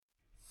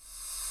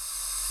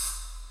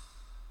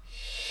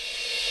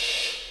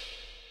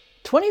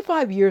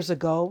25 years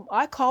ago,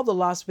 I called the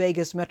Las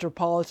Vegas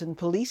Metropolitan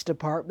Police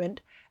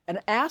Department and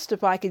asked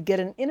if I could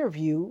get an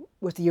interview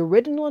with the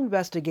original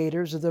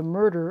investigators of the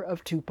murder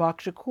of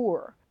Tupac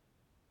Shakur.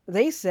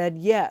 They said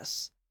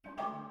yes.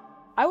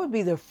 I would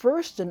be the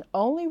first and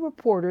only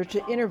reporter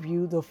to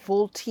interview the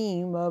full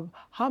team of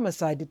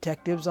homicide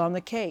detectives on the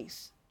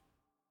case.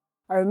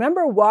 I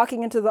remember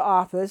walking into the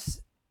office,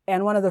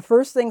 and one of the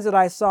first things that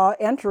I saw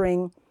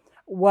entering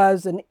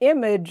was an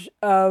image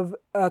of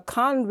a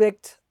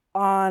convict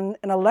on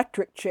an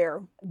electric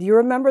chair. Do you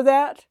remember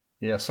that?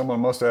 Yeah, someone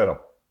must have had a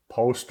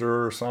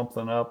poster or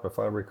something up, if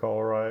I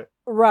recall right.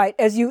 Right,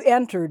 as you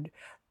entered.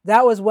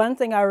 That was one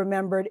thing I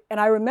remembered. And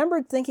I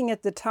remembered thinking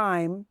at the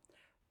time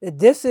that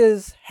this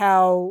is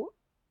how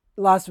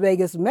Las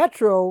Vegas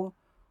Metro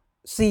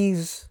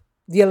sees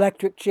the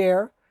electric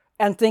chair,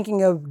 and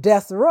thinking of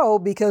Death Row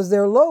because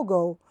their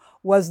logo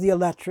was the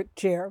electric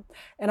chair.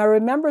 And I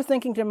remember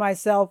thinking to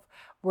myself,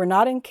 we're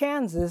not in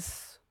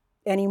Kansas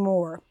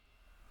anymore.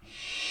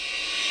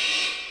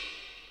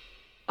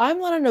 I'm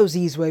Lana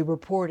Nozizwe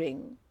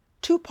reporting.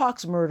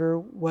 Tupac's murder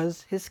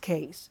was his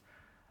case.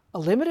 A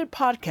limited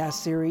podcast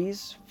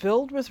series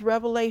filled with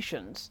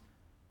revelations,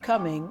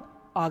 coming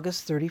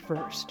August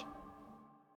 31st.